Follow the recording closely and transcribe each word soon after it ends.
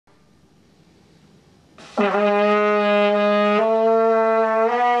Hello!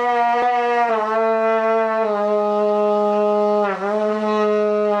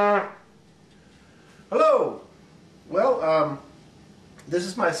 Well, this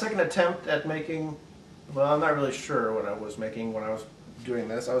is my second attempt at making, well, I'm not really sure what I was making when I was doing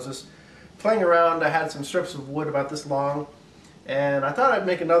this. I was just playing around. I had some strips of wood about this long, and I thought I'd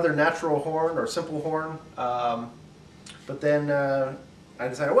make another natural horn or simple horn, but then I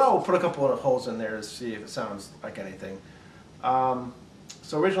decided, well, we'll put a couple of holes in there to see if it sounds like anything.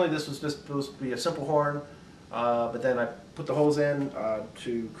 So originally this was just supposed to be a simple horn, but then I put the holes in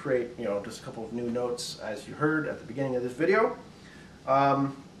to create, just a couple of new notes, as you heard at the beginning of this video.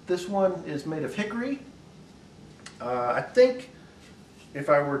 This one is made of hickory. I think if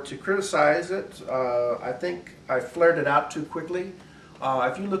I were to criticize it, I think I flared it out too quickly.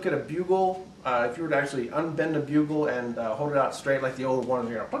 If you look at a bugle, if you were to actually unbend a bugle and hold it out straight like the old ones,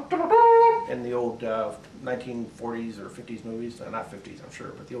 in the old 1940s or 50s movies, not 50s I'm sure,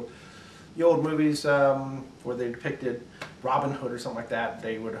 but the old movies where they depicted Robin Hood or something like that,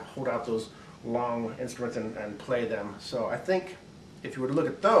 they would hold out those long instruments and play them. So I think if you were to look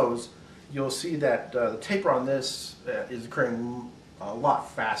at those, you'll see that the taper on this is occurring a lot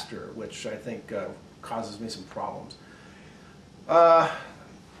faster, which I think causes me some problems. The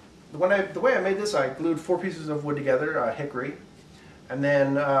way I made this, I glued 4 pieces of wood together, hickory, and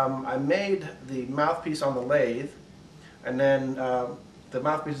then I made the mouthpiece on the lathe, and then the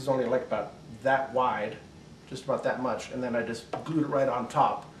mouthpiece is only like about that wide, just about that much, and then I just glued it right on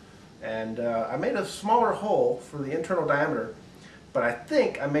top. And I made a smaller hole for the internal diameter, but I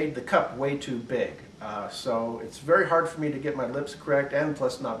think I made the cup way too big. So it's very hard for me to get my lips correct, and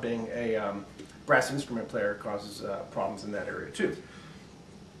plus not being a brass instrument player causes problems in that area too.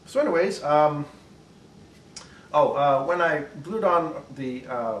 So anyways, when I glued on the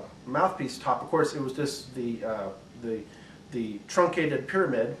mouthpiece top, of course it was just the truncated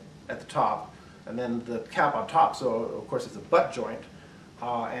pyramid at the top, and then the cap on top, so of course it's a butt joint,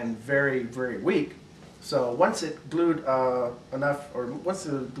 and very, very weak. So once it glued enough, or once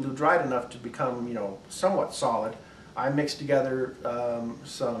the glue dried enough to become, somewhat solid, I mixed together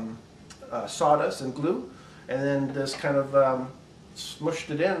some sawdust and glue, and then just kind of smushed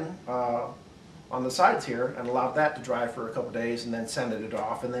it in on the sides here and allowed that to dry for a couple days, and then sanded it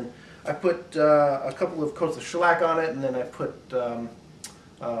off. And then I put a couple of coats of shellac on it, and then I put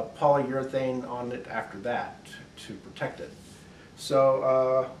polyurethane on it after that to protect it.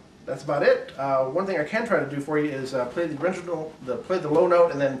 So that's about it. One thing I can try to do for you is play the low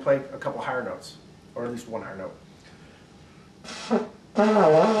note and then play a couple higher notes, or at least one higher note.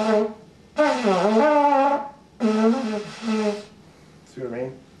 See what I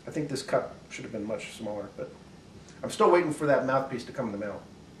mean? I think this cup should have been much smaller, but I'm still waiting for that mouthpiece to come in the mail.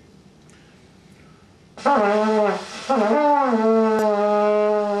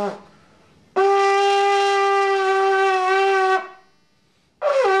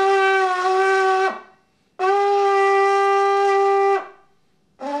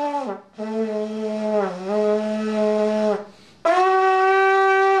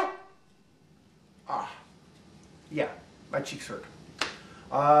 Yeah, my cheeks hurt.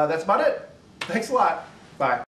 That's about it. Thanks a lot. Bye.